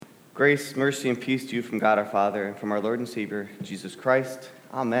Grace, mercy, and peace to you from God our Father and from our Lord and Savior, Jesus Christ.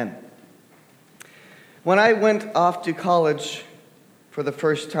 Amen. When I went off to college for the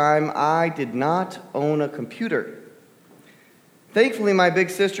first time, I did not own a computer. Thankfully, my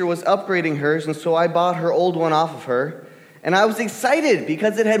big sister was upgrading hers, and so I bought her old one off of her. And I was excited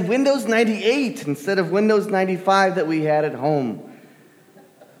because it had Windows 98 instead of Windows 95 that we had at home.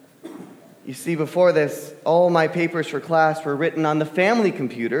 You see, before this, all my papers for class were written on the family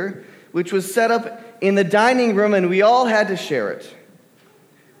computer, which was set up in the dining room, and we all had to share it.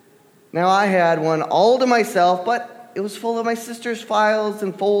 Now, I had one all to myself, but it was full of my sister's files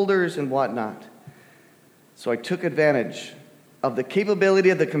and folders and whatnot. So I took advantage of the capability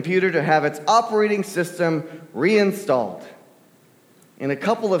of the computer to have its operating system reinstalled. In a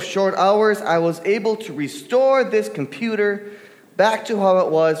couple of short hours, I was able to restore this computer back to how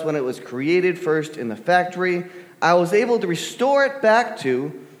it was when it was created first in the factory. I was able to restore it back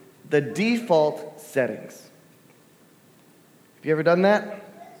to the default settings. Have you ever done that?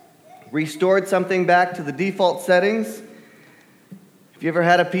 Restored something back to the default settings? Have you ever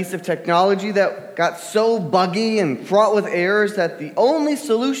had a piece of technology that got so buggy and fraught with errors that the only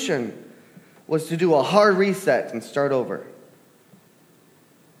solution was to do a hard reset and start over?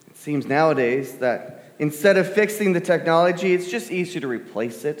 It seems nowadays that instead of fixing the technology, it's just easier to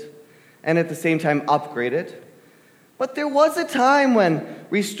replace it and at the same time upgrade it. But there was a time when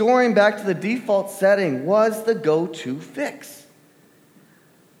restoring back to the default setting was the go-to fix.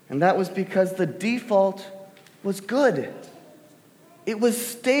 And that was because the default was good. It was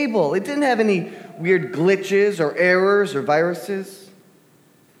stable. It didn't have any weird glitches or errors or viruses.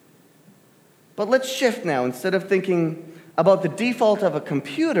 But let's shift now. Instead of thinking about the default of a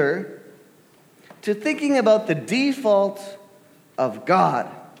computer, to thinking about the default of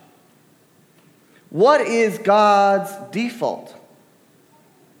God. What is God's default?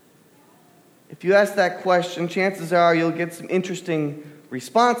 If you ask that question, chances are you'll get some interesting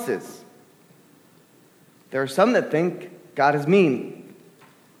responses. There are some that think God is mean,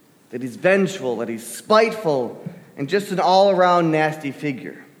 that he's vengeful, that he's spiteful, and just an all-around nasty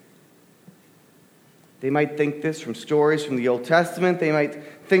figure. They might think this from stories from the Old Testament. They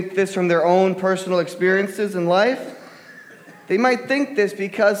might think this from their own personal experiences in life. They might think this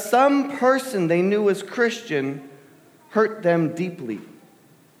because some person they knew as Christian hurt them deeply.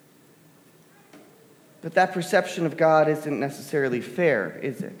 But that perception of God isn't necessarily fair,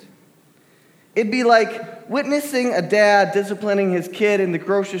 is it? It'd be like witnessing a dad disciplining his kid in the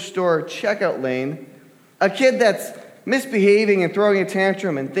grocery store checkout lane, a kid that's misbehaving and throwing a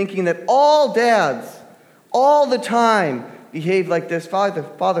tantrum and thinking that all dads all the time behave like this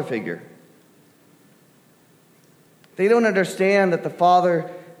father figure. They don't understand that the father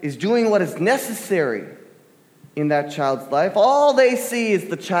is doing what is necessary in that child's life. All they see is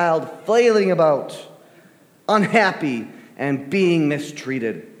the child flailing about, unhappy, and being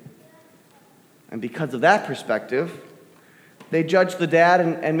mistreated. And because of that perspective, they judge the dad,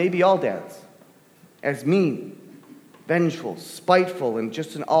 and maybe all dads, as mean, vengeful, spiteful, and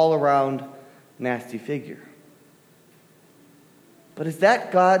just an all-around nasty figure. But is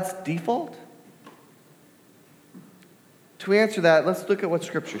that God's default? To answer that, let's look at what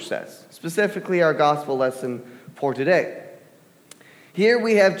Scripture says, specifically our gospel lesson for today. Here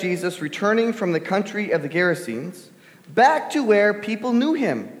we have Jesus returning from the country of the Gerasenes back to where people knew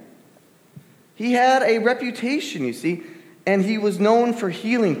him. He had a reputation, you see, and he was known for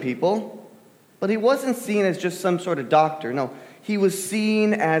healing people, but he wasn't seen as just some sort of doctor. No, he was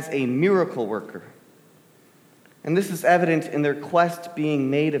seen as a miracle worker. And this is evident in their quest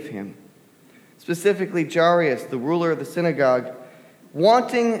being made of him. Specifically, Jairus, the ruler of the synagogue,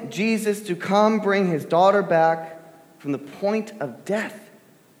 wanting Jesus to come bring his daughter back from the point of death.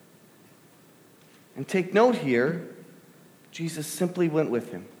 And take note here, Jesus simply went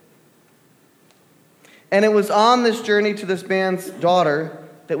with him. And it was on this journey to this man's daughter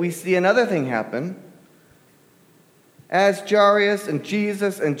that we see another thing happen. As Jairus and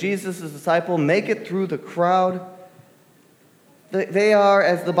Jesus' disciple make it through the crowd, they are,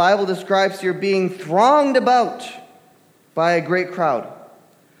 as the Bible describes here, being thronged about by a great crowd.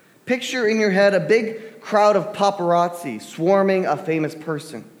 Picture in your head a big crowd of paparazzi swarming a famous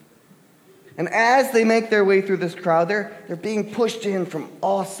person. And as they make their way through this crowd, they're being pushed in from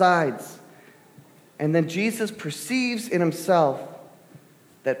all sides. And then Jesus perceives in himself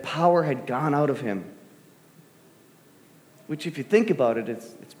that power had gone out of him. Which, if you think about it,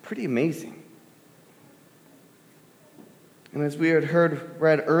 it's pretty amazing. And as we had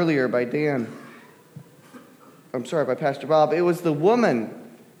read earlier by Pastor Bob, it was the woman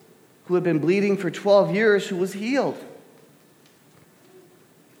who had been bleeding for 12 years who was healed.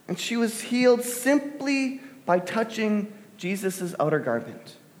 And she was healed simply by touching Jesus' outer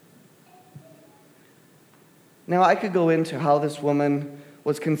garment. Now, I could go into how this woman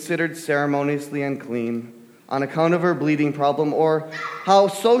was considered ceremoniously unclean on account of her bleeding problem, or how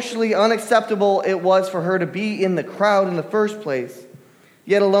socially unacceptable it was for her to be in the crowd in the first place,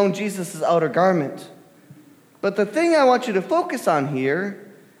 yet alone Jesus' outer garment. But the thing I want you to focus on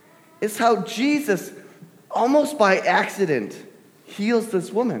here is how Jesus, almost by accident, heals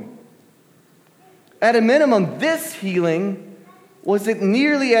this woman. At a minimum, this healing wasn't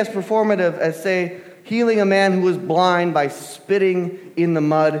nearly as performative as, say, healing a man who was blind by spitting in the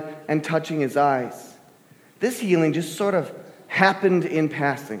mud and touching his eyes. This healing just sort of happened in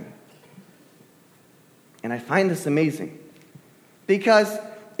passing. And I find this amazing because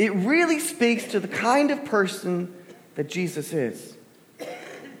it really speaks to the kind of person that Jesus is.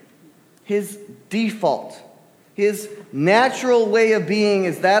 His default, his natural way of being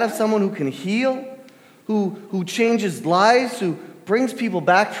is that of someone who can heal, who changes lives, who brings people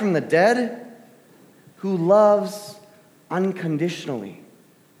back from the dead, who loves unconditionally.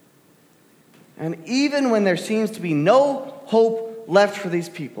 And even when there seems to be no hope left for these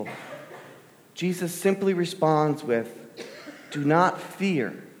people, Jesus simply responds with, "Do not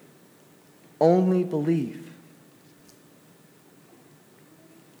fear, only believe."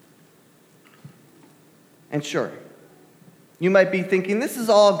 And sure, you might be thinking, this is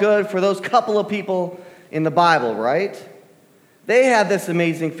all good for those couple of people in the Bible, right? They had this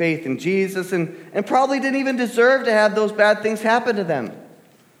amazing faith in Jesus and probably didn't even deserve to have those bad things happen to them.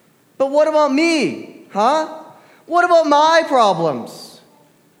 But what about me? What about my problems?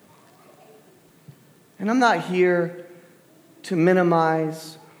 And I'm not here to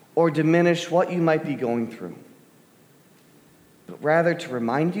minimize or diminish what you might be going through, but rather to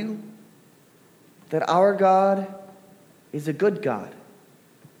remind you that our God is a good God,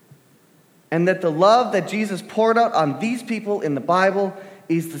 and that the love that Jesus poured out on these people in the Bible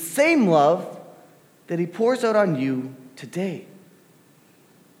is the same love that he pours out on you today.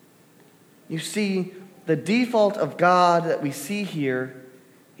 You see, the default of God that we see here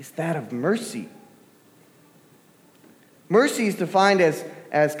is that of mercy. Mercy is defined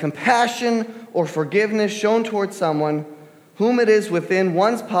as compassion or forgiveness shown towards someone whom it is within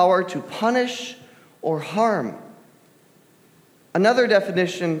one's power to punish or harm. Another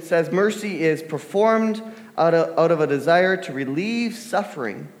definition says mercy is performed out of a desire to relieve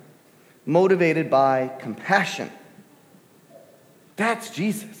suffering, motivated by compassion. That's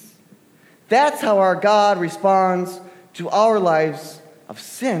Jesus. That's how our God responds to our lives of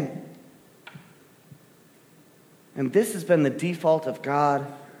sin. And this has been the default of God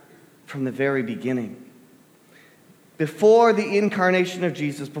from the very beginning. Before the incarnation of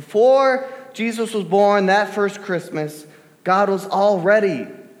Jesus, before Jesus was born that first Christmas, God was already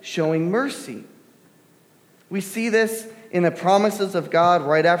showing mercy. We see this in the promises of God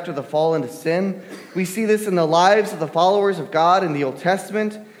right after the fall into sin. We see this in the lives of the followers of God in the Old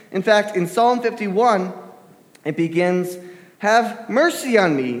Testament. In fact, in Psalm 51, it begins, "Have mercy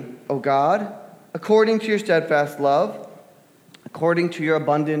on me, O God, according to your steadfast love, according to your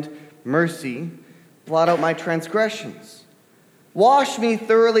abundant mercy, blot out my transgressions. Wash me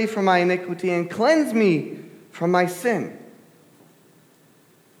thoroughly from my iniquity and cleanse me from my sin."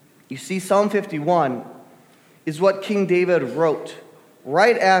 You see, Psalm 51 is what King David wrote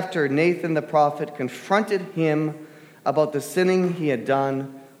right after Nathan the prophet confronted him about the sinning he had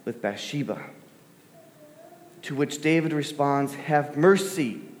done with Bathsheba. To which David responds, "Have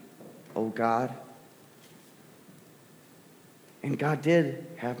mercy, O God." And God did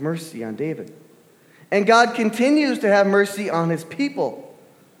have mercy on David. And God continues to have mercy on his people.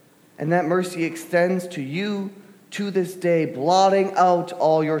 And that mercy extends to you to this day, blotting out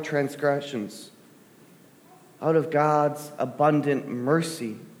all your transgressions. Out of God's abundant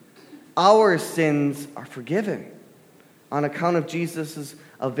mercy, our sins are forgiven on account of Jesus'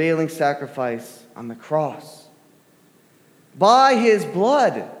 availing sacrifice on the cross. By his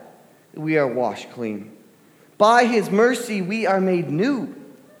blood, we are washed clean. By his mercy, we are made new.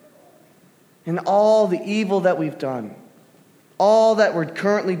 And all the evil that we've done, all that we're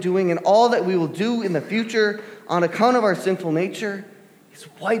currently doing, and all that we will do in the future on account of our sinful nature is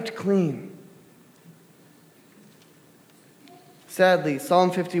wiped clean. Sadly, Psalm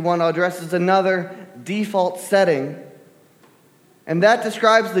 51 addresses another default setting, and that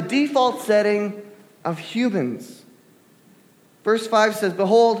describes the default setting of humans. Verse 5 says,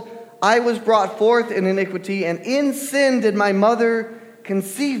 "Behold, I was brought forth in iniquity, and in sin did my mother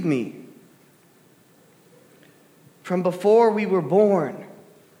conceive me." From before we were born,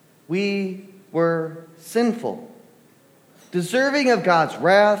 we were sinful. deserving of God's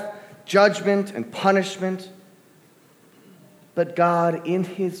wrath, judgment, and punishment. But God, in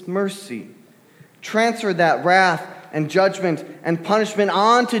his mercy, transferred that wrath and judgment and punishment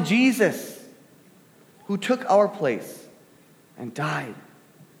on to Jesus, who took our place and died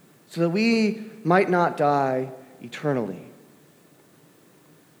so that we might not die eternally.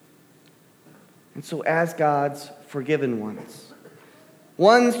 And so as God's forgiven ones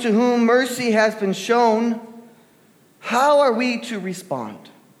to whom mercy has been shown, how are we to respond?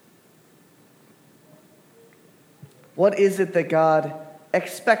 What is it that God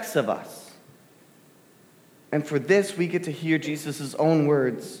expects of us? And for this, we get to hear Jesus' own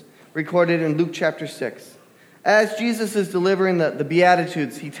words recorded in Luke chapter 6. As Jesus is delivering the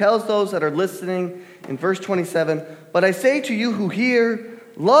Beatitudes, he tells those that are listening in verse 27, "But I say to you who hear,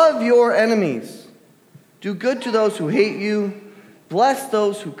 love your enemies. Do good to those who hate you. Bless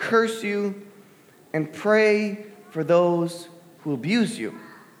those who curse you. And pray for those who abuse you."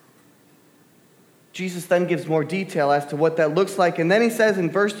 Jesus then gives more detail as to what that looks like. And then he says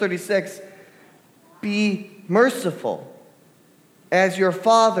in verse 36, "Be merciful as your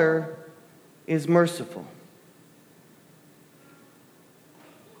Father is merciful."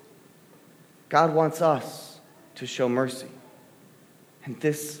 God wants us to show mercy. And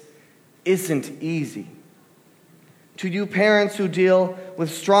this isn't easy. To you parents who deal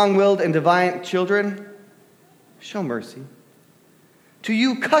with strong-willed and defiant children, show mercy. To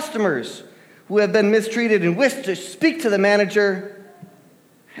you customers who have been mistreated and wish to speak to the manager,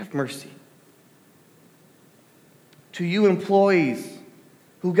 have mercy. To you employees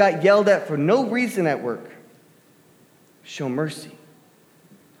who got yelled at for no reason at work, show mercy.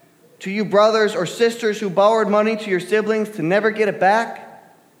 To you brothers or sisters who borrowed money to your siblings to never get it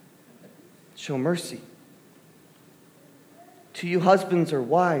back, show mercy. To you husbands or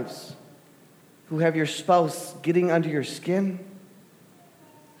wives who have your spouse getting under your skin,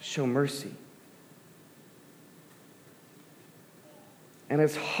 show mercy. And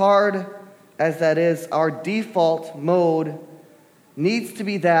as hard as that is, our default mode needs to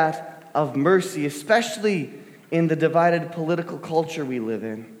be that of mercy, especially in the divided political culture we live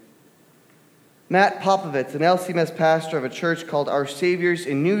in. Matt Popovitz, an LCMS pastor of a church called Our Saviors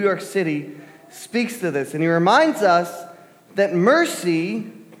in New York City, speaks to this, and he reminds us that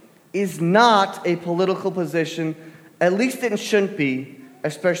mercy is not a political position, at least it shouldn't be,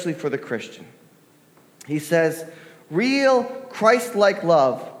 especially for the Christian. He says, real Christ-like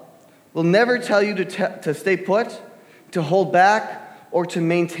love will never tell you to stay put, to hold back, or to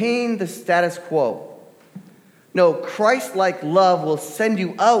maintain the status quo. No, Christ-like love will send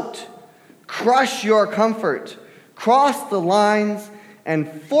you out, crush your comfort, cross the lines, and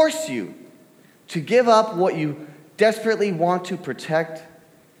force you to give up what you desperately want to protect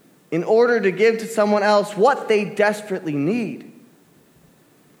in order to give to someone else what they desperately need.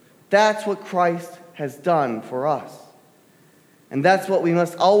 That's what Christ has done for us. And that's what we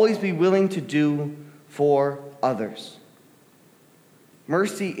must always be willing to do for others.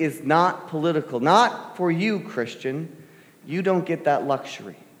 Mercy is not political. Not for you, Christian. You don't get that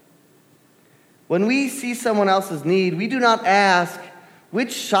luxury. When we see someone else's need, we do not ask,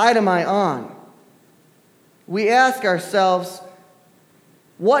 which side am I on? We ask ourselves,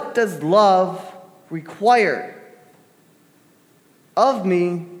 what does love require of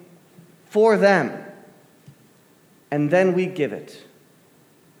me for them? And then we give it.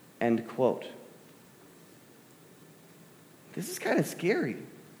 End quote. This is kind of scary,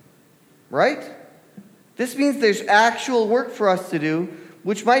 right? This means there's actual work for us to do,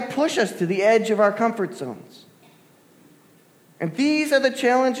 which might push us to the edge of our comfort zones. And these are the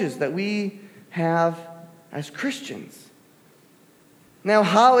challenges that we have as Christians. Now,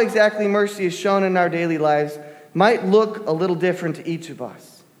 how exactly mercy is shown in our daily lives might look a little different to each of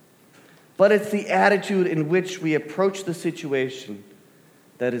us. But it's the attitude in which we approach the situation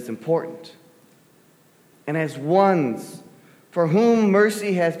that is important. And as ones for whom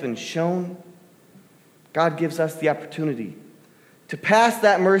mercy has been shown, God gives us the opportunity to pass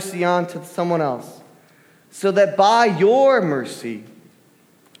that mercy on to someone else, so that by your mercy,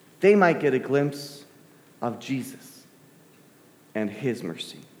 they might get a glimpse of Jesus and his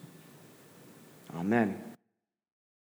mercy. Amen.